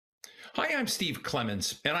Hi, I'm Steve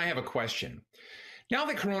Clemens, and I have a question. Now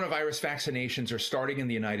that coronavirus vaccinations are starting in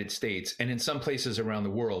the United States and in some places around the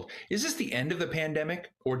world, is this the end of the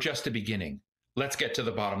pandemic or just the beginning? Let's get to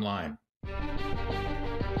the bottom line.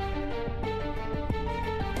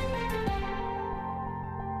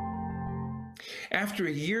 After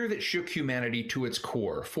a year that shook humanity to its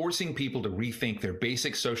core, forcing people to rethink their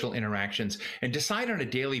basic social interactions and decide on a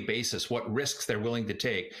daily basis what risks they're willing to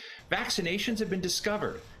take, vaccinations have been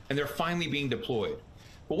discovered and they're finally being deployed.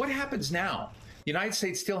 But what happens now? The United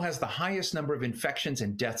States still has the highest number of infections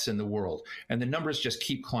and deaths in the world, and the numbers just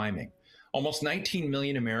keep climbing. Almost 19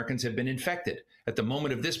 million Americans have been infected. At the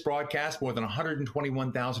moment of this broadcast, more than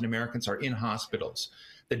 121,000 Americans are in hospitals.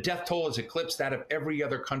 The death toll has eclipsed that of every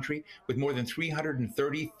other country, with more than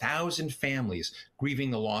 330,000 families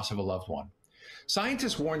grieving the loss of a loved one.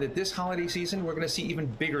 Scientists warn that this holiday season, we're going to see even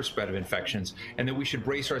bigger spread of infections and that we should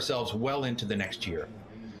brace ourselves well into the next year.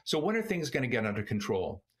 So when are things going to get under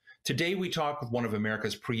control? Today, we talk with one of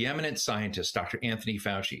America's preeminent scientists, Dr. Anthony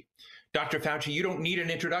Fauci. Dr. Fauci, you don't need an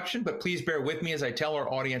introduction, but please bear with me as I tell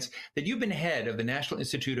our audience that you've been head of the National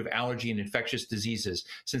Institute of Allergy and Infectious Diseases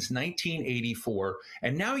since 1984,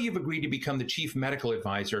 and now you've agreed to become the chief medical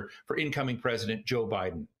advisor for incoming President Joe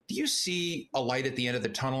Biden. Do you see a light at the end of the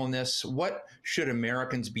tunnel in this? What should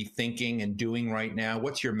Americans be thinking and doing right now?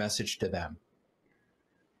 What's your message to them?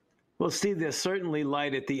 Well, Steve, there's certainly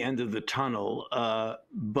light at the end of the tunnel,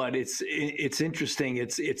 but it's interesting.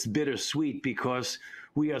 It's bittersweet because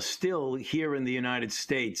we are still here in the United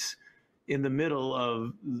States in the middle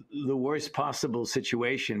of the worst possible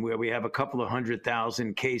situation where we have a couple of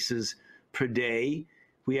 100,000 cases per day.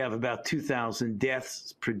 We have about 2,000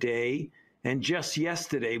 deaths per day. And just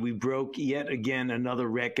yesterday, we broke yet again another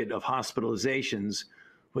record of hospitalizations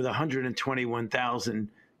with 121,000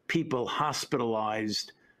 people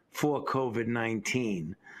hospitalized for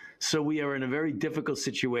COVID-19. So we are in a very difficult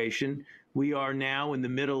situation. We are now in the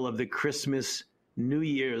middle of the Christmas, New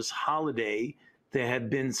Year's holiday. There had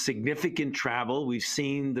been significant travel. We've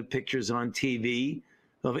seen the pictures on TV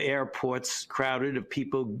of airports crowded, of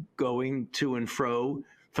people going to and fro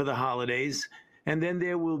for the holidays. And then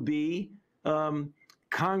there will be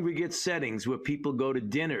congregate settings where people go to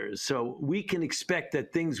dinners. So we can expect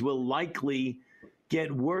that things will likely get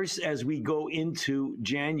worse as we go into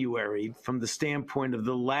January from the standpoint of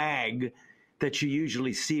the lag that you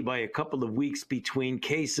usually see by a couple of weeks between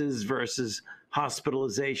cases versus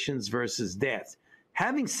hospitalizations versus death.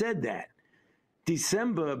 Having said that,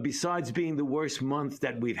 December, besides being the worst month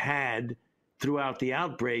that we've had throughout the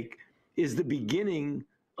outbreak, is the beginning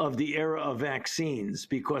of the era of vaccines,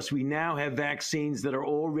 because we now have vaccines that are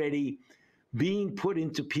already being put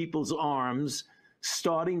into people's arms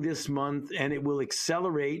starting this month, and it will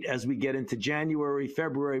accelerate as we get into January,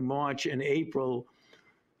 February, March, and April,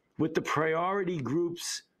 with the priority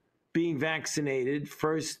groups being vaccinated.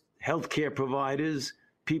 First, healthcare providers,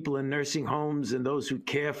 people in nursing homes and those who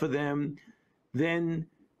care for them, then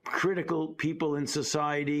critical people in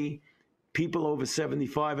society, people over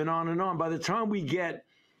 75, and on and on. By the time we get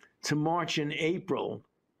to March and April,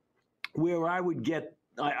 where I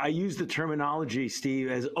use the terminology,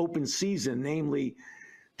 Steve, as open season, namely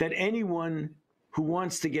that anyone who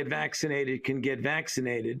wants to get vaccinated can get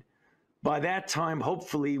vaccinated. By that time,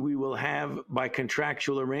 hopefully, we will have, by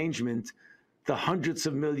contractual arrangement, the hundreds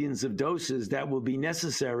of millions of doses that will be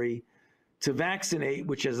necessary to vaccinate,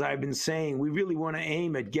 which, as I've been saying, we really want to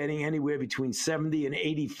aim at getting anywhere between 70 and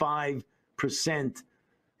 85%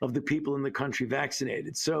 of the people in the country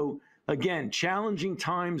vaccinated. So, again, challenging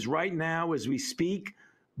times right now as we speak,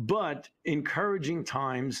 but encouraging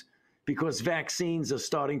times because vaccines are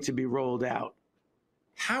starting to be rolled out.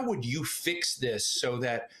 How would you fix this so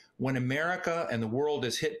that when America and the world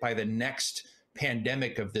is hit by the next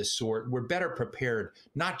pandemic of this sort, we're better prepared,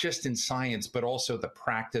 not just in science, but also the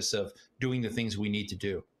practice of doing the things we need to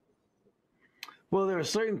do? Well, there are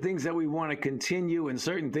certain things that we want to continue and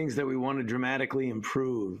certain things that we want to dramatically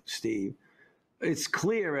improve, Steve. It's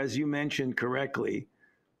clear, as you mentioned correctly,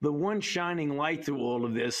 the one shining light through all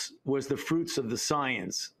of this was the fruits of the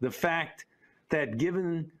science. The fact that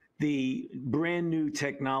given the brand new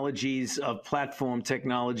technologies of platform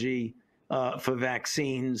technology for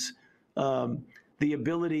vaccines, the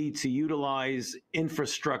ability to utilize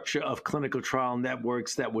infrastructure of clinical trial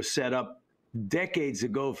networks that were set up decades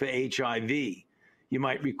ago for HIV. You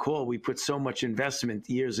might recall we put so much investment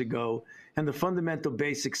years ago, and the fundamental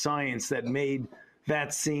basic science that made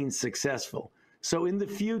vaccines successful. So in the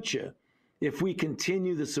future, if we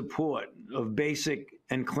continue the support of basic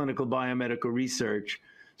and clinical biomedical research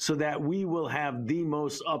so that we will have the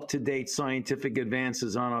most up-to-date scientific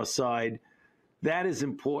advances on our side, That is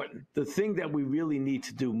important. The thing that we really need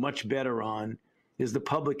to do much better on is the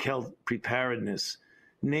public health preparedness,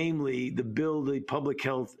 namely the public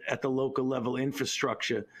health at the local level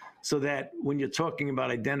infrastructure, so that when you're talking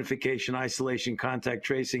about identification, isolation, contact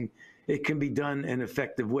tracing, it can be done in an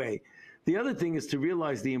effective way. The other thing is to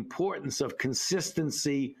realize the importance of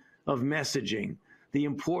consistency of messaging, the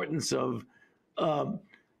importance of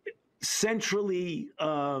centrally,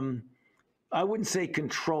 I wouldn't say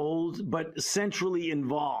controlled, but centrally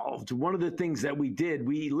involved. One of the things that we did,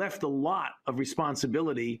 we left a lot of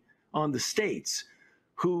responsibility on the states,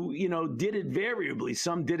 who, did it variably.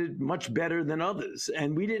 Some did it much better than others.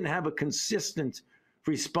 And we didn't have a consistent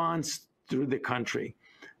response through the country.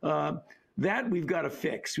 That we've got to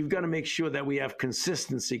fix. We've got to make sure that we have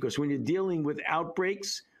consistency, because when you're dealing with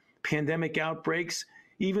outbreaks, pandemic outbreaks,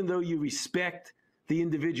 even though you respect the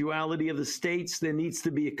individuality of the states, there needs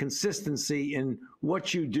to be a consistency in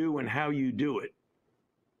what you do and how you do it.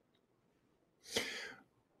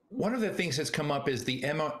 One of the things that's come up is the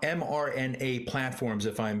mRNA platforms,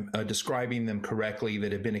 if I'm describing them correctly,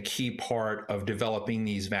 that have been a key part of developing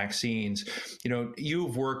these vaccines.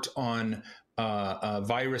 You've worked on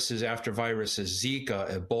viruses after viruses,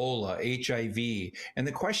 Zika, Ebola, HIV. And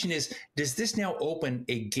the question is, does this now open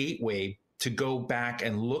a gateway to go back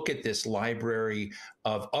and look at this library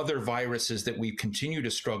of other viruses that we continue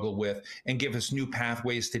to struggle with and give us new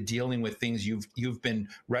pathways to dealing with things you've been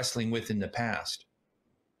wrestling with in the past?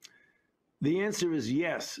 The answer is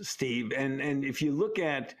yes, Steve. And if you look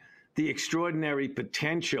at the extraordinary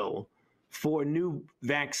potential for new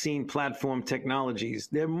vaccine platform technologies,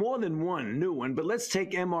 there are more than one new one, but let's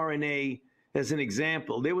take mRNA as an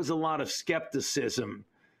example. There was a lot of skepticism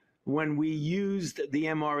when we used the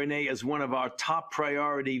mRNA as one of our top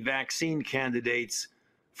priority vaccine candidates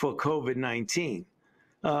for COVID-19.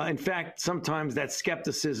 In fact, sometimes that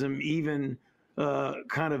skepticism even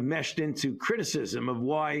kind of meshed into criticism of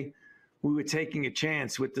why we were taking a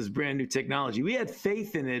chance with this brand new technology. We had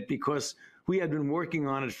faith in it because we had been working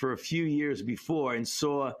on it for a few years before and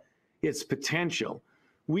saw its potential.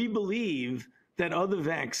 We believe that other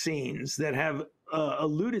vaccines that have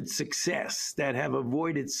eluded success, that have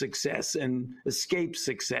avoided success and escaped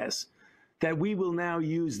success, that we will now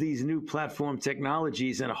use these new platform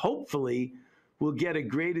technologies and hopefully will get a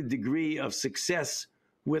greater degree of success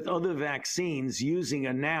with other vaccines using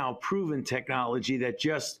a now proven technology that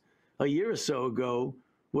just a year or so ago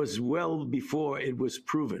was well before it was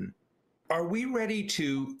proven. Are we ready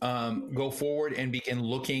to go forward and begin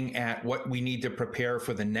looking at what we need to prepare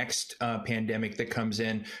for the next pandemic that comes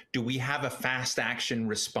in? Do we have a fast action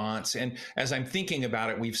response? And as I'm thinking about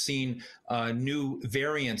it, we've seen new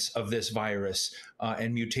variants of this virus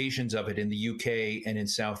and mutations of it in the UK and in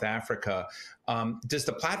South Africa. Does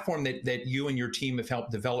the platform that you and your team have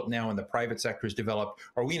helped develop now and the private sector has developed,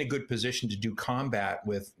 are we in a good position to do combat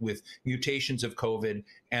with mutations of COVID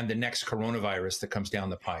and the next coronavirus that comes down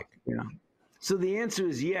the pike? Yeah. So the answer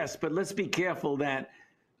is yes, but let's be careful that,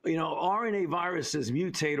 RNA viruses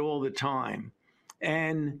mutate all the time.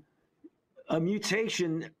 And a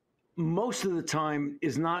mutation most of the time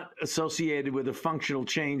is not associated with a functional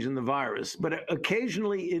change in the virus, but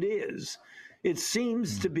occasionally it is. It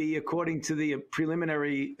seems to be, according to the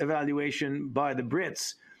preliminary evaluation by the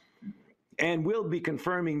Brits, and we'll be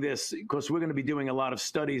confirming this because we're going to be doing a lot of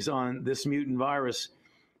studies on this mutant virus.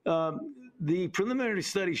 The preliminary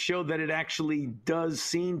studies show that it actually does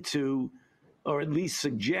seem to, or at least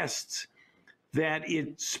suggests, that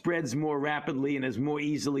it spreads more rapidly and is more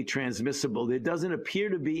easily transmissible. There doesn't appear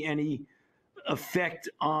to be any effect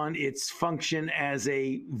on its function as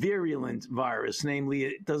a virulent virus. Namely,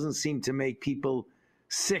 it doesn't seem to make people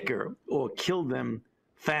sicker or kill them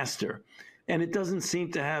faster. And it doesn't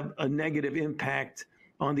seem to have a negative impact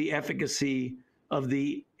on the efficacy of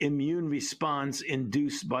the immune response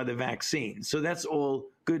induced by the vaccine. So that's all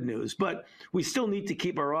good news. But we still need to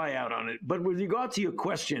keep our eye out on it. But with regard to your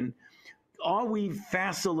question, are we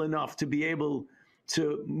facile enough to be able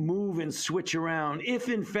to move and switch around if,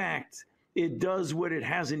 in fact, it does what it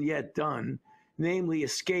hasn't yet done, namely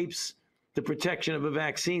escapes the protection of a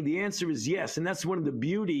vaccine? The answer is yes. And that's one of the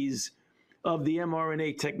beauties of the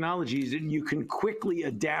mRNA technologies, and you can quickly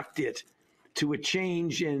adapt it to a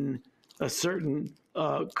change in a certain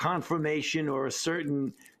conformation or a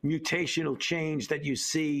certain mutational change that you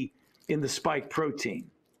see in the spike protein.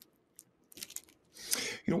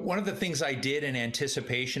 One of the things I did in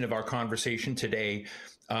anticipation of our conversation today,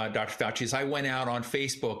 Dr. Fauci, is I went out on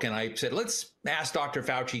Facebook and I said, let's ask Dr.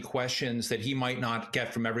 Fauci questions that he might not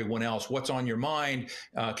get from everyone else. What's on your mind?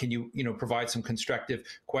 Can you, provide some constructive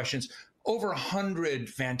questions? Over 100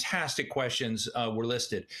 fantastic questions were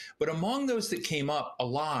listed. But among those that came up a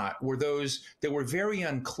lot were those that were very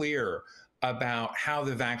unclear about how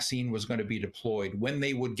the vaccine was going to be deployed, when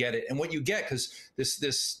they would get it, and what you get, because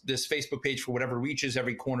this Facebook page, for whatever, reaches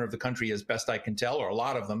every corner of the country, as best I can tell, or a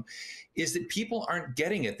lot of them, is that people aren't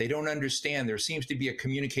getting it. They don't understand. There seems to be a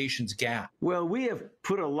communications gap. Well, we have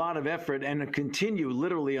put a lot of effort and continue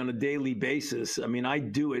literally on a daily basis. I mean, I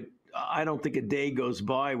do it. I don't think a day goes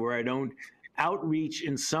by where I don't outreach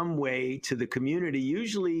in some way to the community,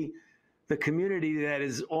 usually the community that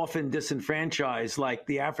is often disenfranchised, like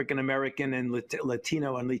the African American and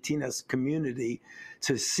Latino and Latinas community,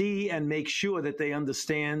 to see and make sure that they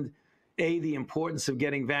understand, A, the importance of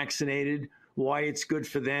getting vaccinated, why it's good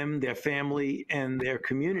for them, their family, and their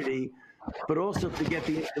community, but also to get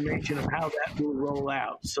the information of how that will roll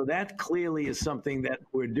out. So that clearly is something that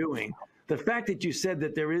we're doing. The fact that you said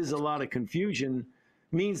that there is a lot of confusion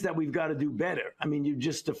means that we've got to do better. I mean, you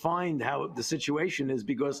just defined how the situation is,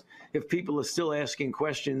 because if people are still asking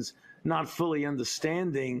questions, not fully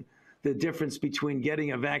understanding the difference between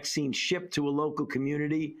getting a vaccine shipped to a local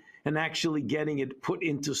community and actually getting it put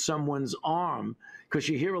into someone's arm, because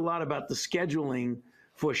you hear a lot about the scheduling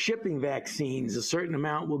for shipping vaccines. A certain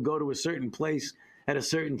amount will go to a certain place at a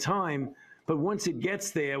certain time, but once it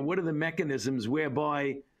gets there, what are the mechanisms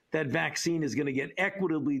whereby that vaccine is going to get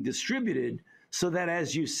equitably distributed, so that,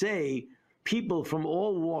 as you say, people from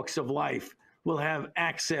all walks of life will have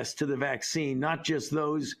access to the vaccine, not just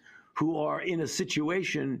those who are in a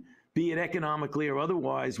situation, be it economically or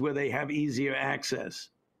otherwise, where they have easier access.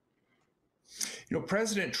 You know,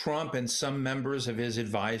 President Trump and some members of his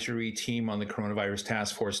advisory team on the coronavirus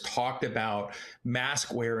task force talked about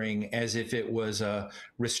mask wearing as if it was a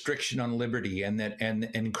restriction on liberty, and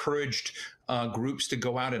encouraged groups to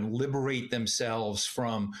go out and liberate themselves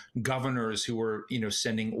from governors who were,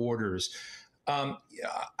 sending orders.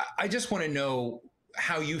 I just want to know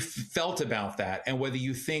how you felt about that, and whether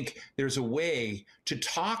you think there's a way to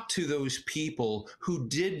talk to those people who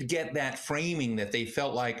did get that framing that they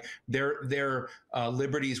felt like their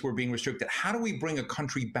liberties were being restricted. How do we bring a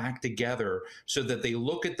country back together so that they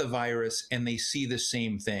look at the virus and they see the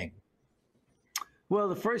same thing? Well,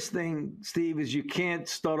 the first thing, Steve, is you can't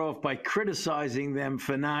start off by criticizing them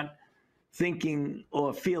for not thinking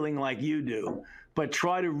or feeling like you do, but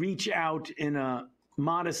try to reach out in a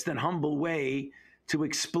modest and humble way to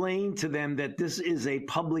explain to them that this is a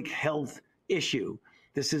public health issue.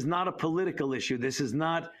 This is not a political issue. This is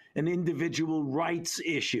not an individual rights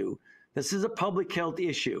issue. This is a public health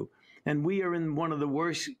issue. And we are in one of the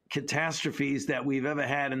worst catastrophes that we've ever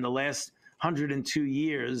had in the last 102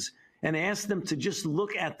 years, and ask them to just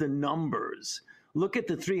look at the numbers. Look at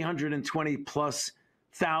the 320 plus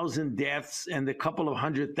thousand deaths and the couple of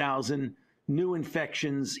 100,000 new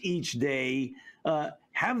infections each day.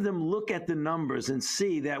 Have them look at the numbers and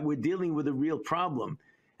see that we're dealing with a real problem.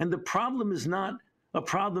 And the problem is not a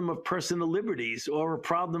problem of personal liberties or a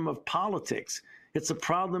problem of politics. It's a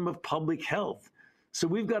problem of public health. So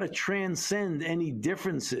we've got to transcend any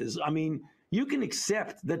differences. I mean, you can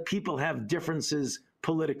accept that people have differences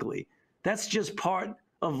politically. That's just part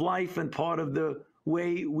of life and part of the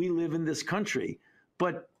way we live in this country.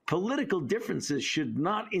 But political differences should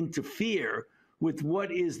not interfere with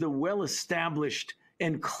what is the well-established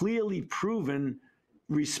and clearly proven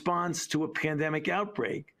response to a pandemic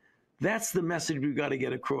outbreak. That's the message we've got to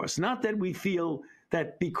get across. Not that we feel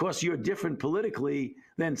that because you're different politically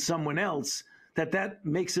than someone else, that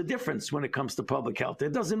makes a difference when it comes to public health.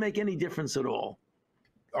 It doesn't make any difference at all.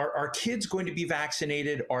 Are kids going to be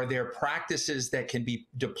vaccinated? Are there practices that can be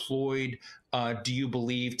deployed, do you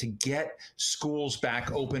believe, to get schools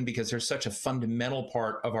back open, because they're such a fundamental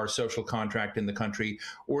part of our social contract in the country?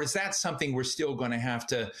 Or is that something we're still going to have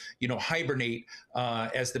to, hibernate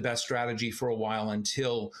as the best strategy for a while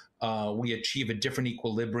until we achieve a different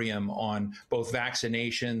equilibrium on both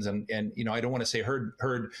vaccinations and I don't want to say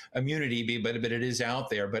herd immunity, but it is out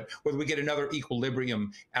there, but whether we get another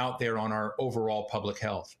equilibrium out there on our overall public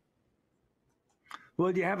health?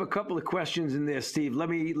 Well, you have a couple of questions in there, Steve. Let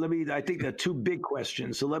me. I think they're two big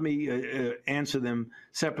questions, so let me answer them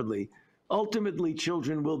separately. Ultimately,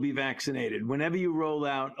 children will be vaccinated. Whenever you roll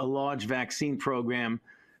out a large vaccine program,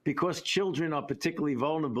 because children are particularly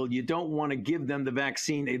vulnerable, you don't want to give them the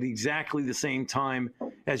vaccine at exactly the same time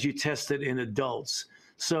as you test it in adults.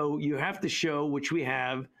 So you have to show, which we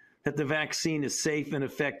have, that the vaccine is safe and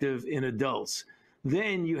effective in adults.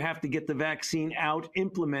 Then you have to get the vaccine out,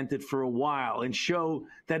 implemented for a while, and show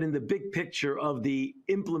that in the big picture of the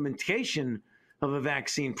implementation of a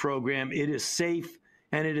vaccine program, it is safe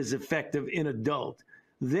and it is effective in adult.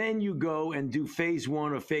 Then you go and do phase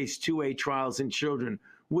 1 or phase 2A trials in children,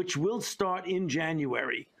 which will start in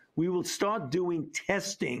January. We will start doing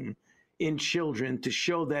testing in children to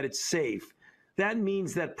show that it's safe. That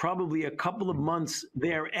means that probably a couple of months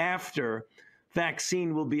thereafter,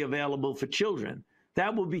 vaccine will be available for children.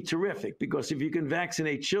 That will be terrific, because if you can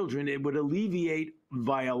vaccinate children, it would alleviate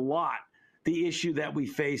by a lot the issue that we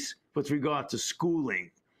face with regard to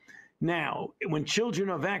schooling. Now, when children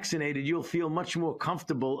are vaccinated, you'll feel much more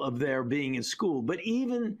comfortable of their being in school. But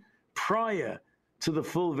even prior to the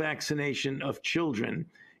full vaccination of children,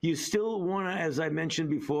 you still want to, as I mentioned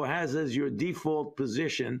before, has as your default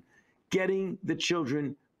position getting the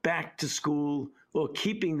children back to school or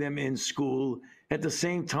keeping them in school at the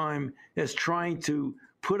same time as trying to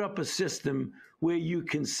put up a system where you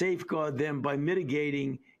can safeguard them by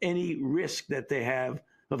mitigating any risk that they have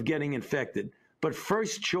of getting infected. But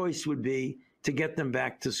first choice would be to get them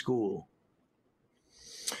back to school.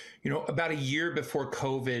 You know, about a year before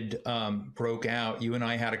COVID broke out, you and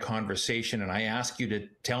I had a conversation, and I asked you to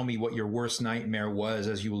tell me what your worst nightmare was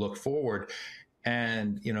as you look forward.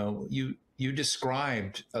 And, you know, you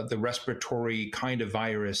described the respiratory kind of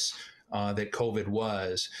virus that COVID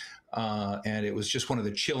was. And it was just one of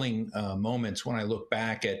the chilling moments when I look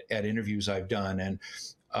back at interviews I've done. And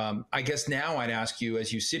I guess now I'd ask you,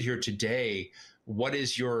 as you sit here today, what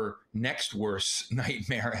is your next worst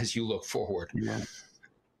nightmare as you look forward? Yeah.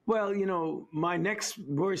 Well, you know, my next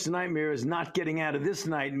worst nightmare is not getting out of this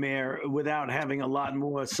nightmare without having a lot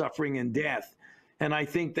more suffering and death. And I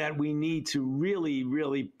think that we need to really,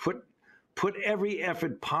 really put every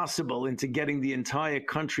effort possible into getting the entire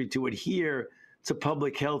country to adhere to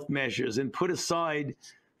public health measures and put aside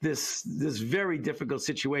this very difficult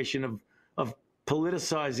situation of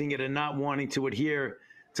politicizing it and not wanting to adhere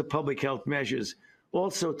to public health measures.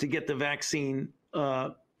 Also, to get the vaccine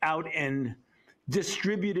out and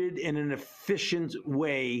distributed in an efficient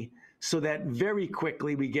way so that very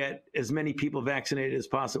quickly we get as many people vaccinated as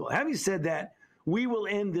possible. Having said that, we will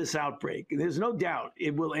end this outbreak. There's no doubt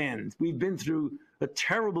it will end. We've been through a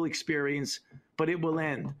terrible experience, but it will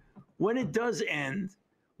end. When it does end,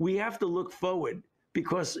 we have to look forward,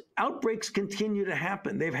 because outbreaks continue to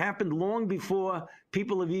happen. They've happened long before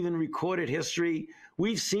people have even recorded history.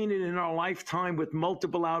 We've seen it in our lifetime with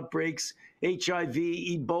multiple outbreaks: HIV,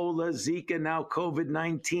 Ebola, Zika, now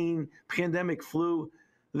COVID-19, pandemic flu.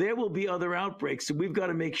 There will be other outbreaks. So we've got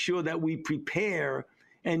to make sure that we prepare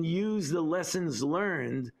and use the lessons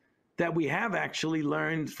learned that we have actually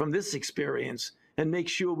learned from this experience and make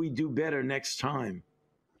sure we do better next time.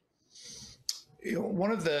 You know,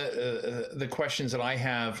 one of the questions that I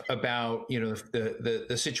have about, you know,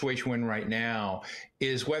 the situation we're in right now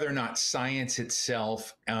is whether or not science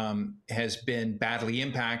itself has been badly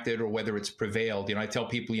impacted or whether it's prevailed. You know, I tell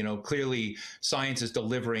people, you know, clearly science is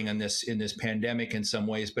delivering in this pandemic in some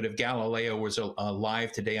ways, but if Galileo was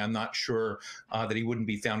alive today, I'm not sure that he wouldn't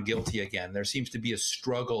be found guilty again. There seems to be a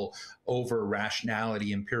struggle over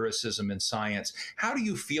rationality, empiricism, and science. How do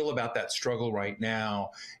you feel about that struggle right now?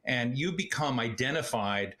 And you become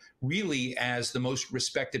identified really as the most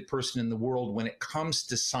respected person in the world when it comes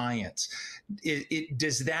to science.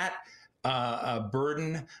 Does that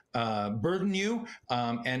burden you?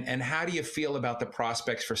 And how do you feel about the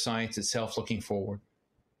prospects for science itself looking forward?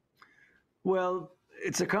 Well,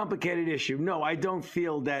 it's a complicated issue. No, I don't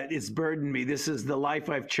feel that it's burdened me. This is the life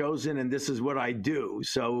I've chosen, and this is what I do.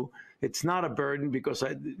 So it's not a burden because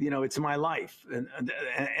it's my life,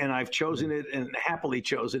 and I've chosen it and happily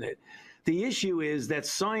chosen it. The issue is that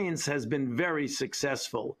science has been very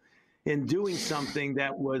successful in doing something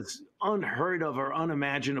that was unheard of or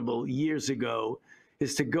unimaginable years ago,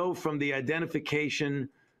 is to go from the identification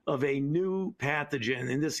of a new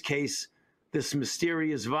pathogen, in this case, this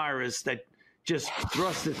mysterious virus that just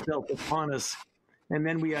thrust itself upon us. And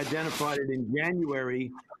then we identified it in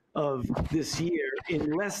January of this year.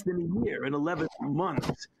 In less than a year, in 11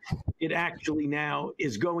 months, it actually now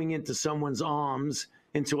is going into someone's arms,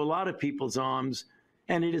 into a lot of people's arms,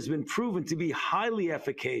 and it has been proven to be highly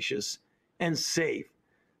efficacious and safe.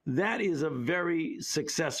 That is a very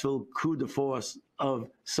successful coup de force of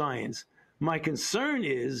science. My concern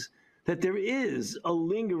is that there is a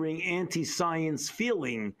lingering anti-science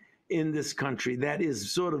feeling in this country that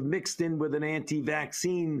is sort of mixed in with an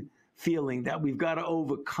anti-vaccine feeling that we've got to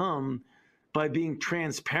overcome by being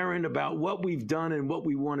transparent about what we've done and what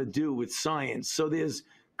we want to do with science. So there's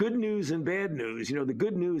good news and bad news. You know, the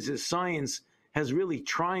good news is science has really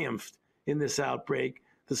triumphed in this outbreak.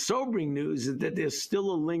 The sobering news is that there's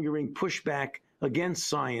still a lingering pushback against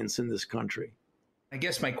science in this country. I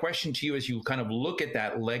guess my question to you, as you kind of look at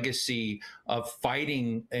that legacy of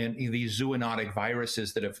fighting and these zoonotic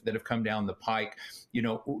viruses that have come down the pike,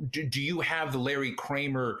 do you have the Larry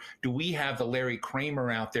Kramer? Do we have the Larry Kramer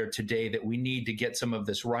out there today that we need to get some of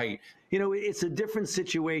this right? It's a different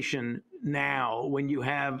situation now when you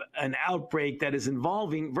have an outbreak that is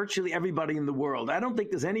involving virtually everybody in the world. I don't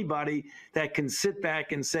think there's anybody that can sit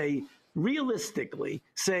back and realistically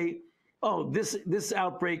say, oh, this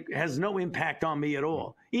outbreak has no impact on me at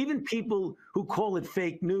all. Even people who call it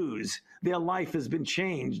fake news, their life has been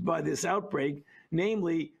changed by this outbreak.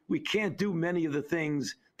 Namely, we can't do many of the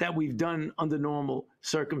things that we've done under normal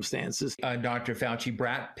circumstances. Dr. Fauci,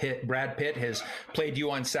 Brad Pitt has played you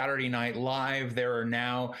on Saturday Night Live. There are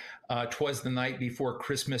now 'Twas the Night Before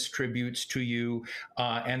Christmas tributes to you,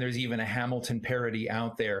 and there's even a Hamilton parody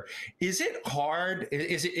out there. Is it hard?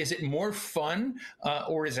 Is it more fun,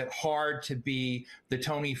 or is it hard to be the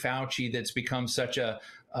Tony Fauci that's become such a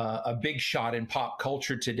big shot in pop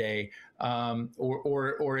culture today,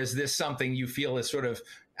 or is this something you feel is sort of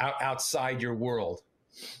outside your world?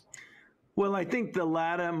 Well, I think the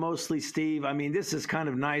latter mostly, Steve. I mean, this is kind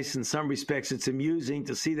of nice in some respects. It's amusing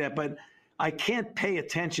to see that, but I can't pay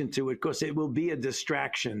attention to it because it will be a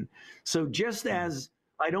distraction. So just as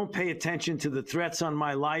I don't pay attention to the threats on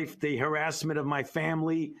my life, the harassment of my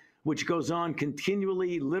family, which goes on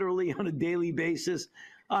continually, literally on a daily basis,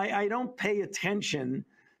 I don't pay attention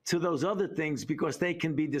to those other things because they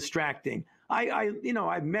can be distracting.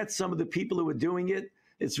 I've met some of the people who are doing it.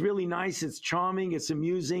 It's really nice. It's charming. It's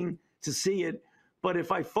amusing to see it. But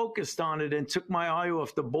if I focused on it and took my eye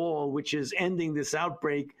off the ball, which is ending this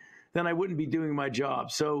outbreak, then I wouldn't be doing my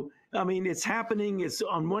job. So, I mean, it's happening. It's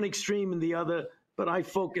on one extreme and the other, but I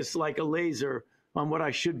focus like a laser on what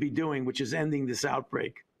I should be doing, which is ending this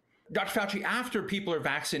outbreak. Dr. Fauci, after people are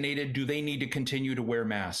vaccinated, do they need to continue to wear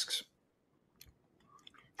masks?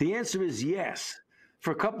 The answer is yes,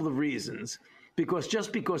 for a couple of reasons. Because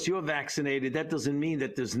just because you're vaccinated, that doesn't mean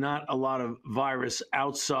that there's not a lot of virus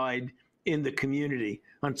outside in the community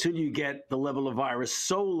until you get the level of virus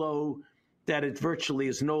so low that it virtually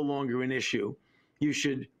is no longer an issue. You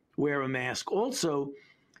should wear a mask. Also,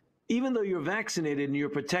 even though you're vaccinated and you're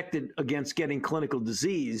protected against getting clinical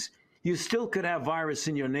disease, you still could have virus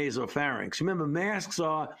in your nasopharynx. Remember, masks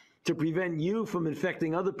are to prevent you from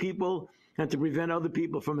infecting other people and to prevent other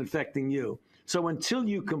people from infecting you. So until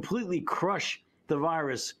you completely crush the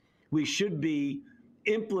virus, we should be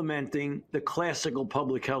implementing the classical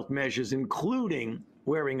public health measures, including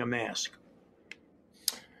wearing a mask.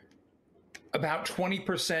 About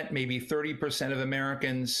 20%, maybe 30% of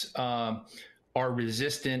Americans are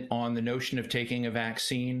resistant on the notion of taking a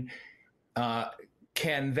vaccine.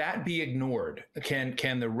 Can that be ignored?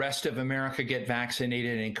 Can the rest of America get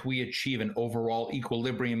vaccinated, and can we achieve an overall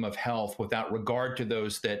equilibrium of health without regard to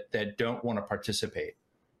those that don't want to participate?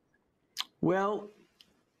 Well,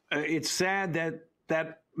 it's sad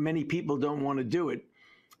that many people don't want to do it.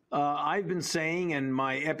 I've been saying, and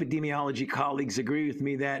my epidemiology colleagues agree with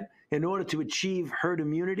me, that in order to achieve herd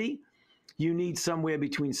immunity, you need somewhere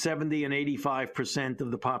between 70 and 85%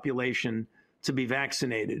 of the population to be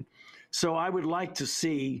vaccinated. So I would like to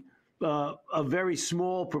see a very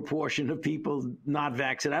small proportion of people not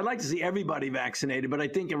vaccinated. I'd like to see everybody vaccinated, but I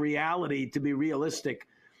think in reality, to be realistic,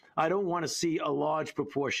 I don't want to see a large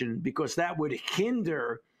proportion because that would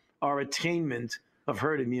hinder our attainment of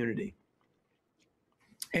herd immunity.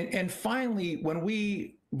 And finally, when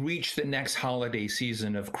we reach the next holiday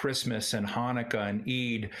season of Christmas and Hanukkah and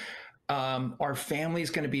Eid, are families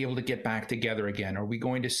going to be able to get back together again? Are we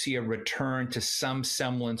going to see a return to some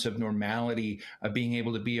semblance of normality, of being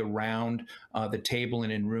able to be around the table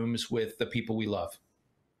and in rooms with the people we love?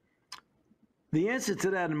 The answer to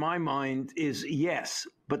that in my mind is yes,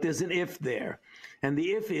 but there's an if there. And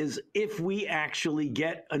the if is if we actually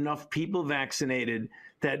get enough people vaccinated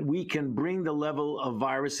that we can bring the level of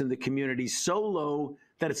virus in the community so low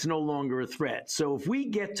that it's no longer a threat. So if we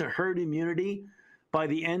get to herd immunity by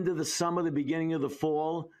the end of the summer, the beginning of the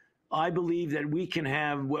fall, I believe that we can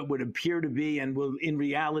have what would appear to be and will in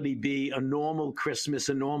reality be a normal Christmas,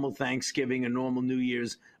 a normal Thanksgiving, a normal New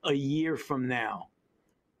Year's a year from now.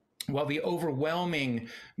 Well, the overwhelming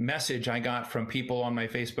message I got from people on my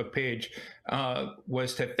Facebook page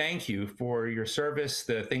was to thank you for your service,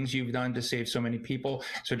 the things you've done to save so many people.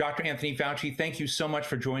 So Dr. Anthony Fauci, thank you so much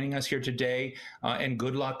for joining us here today, and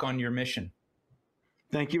good luck on your mission.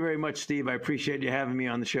 Thank you very much, Steve. I appreciate you having me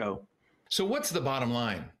on the show. So what's the bottom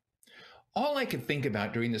line? All I could think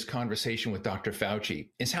about during this conversation with Dr. Fauci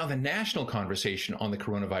is how the national conversation on the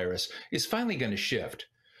coronavirus is finally going to shift.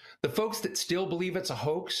 The folks that still believe it's a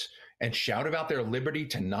hoax and shout about their liberty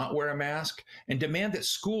to not wear a mask and demand that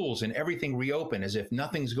schools and everything reopen as if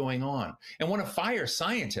nothing's going on and want to fire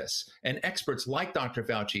scientists and experts like Dr.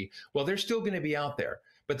 Fauci, well, they're still going to be out there,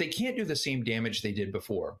 but they can't do the same damage they did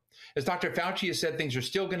before. As Dr. Fauci has said, things are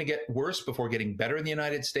still going to get worse before getting better in the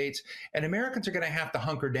United States, and Americans are going to have to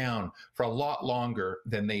hunker down for a lot longer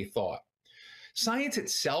than they thought. Science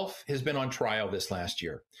itself has been on trial this last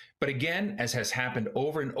year. But again, as has happened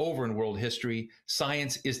over and over in world history,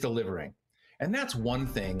 science is delivering. And that's one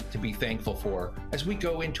thing to be thankful for as we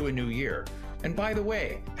go into a new year. And by the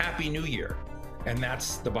way, Happy New Year. And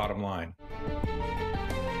that's the bottom line.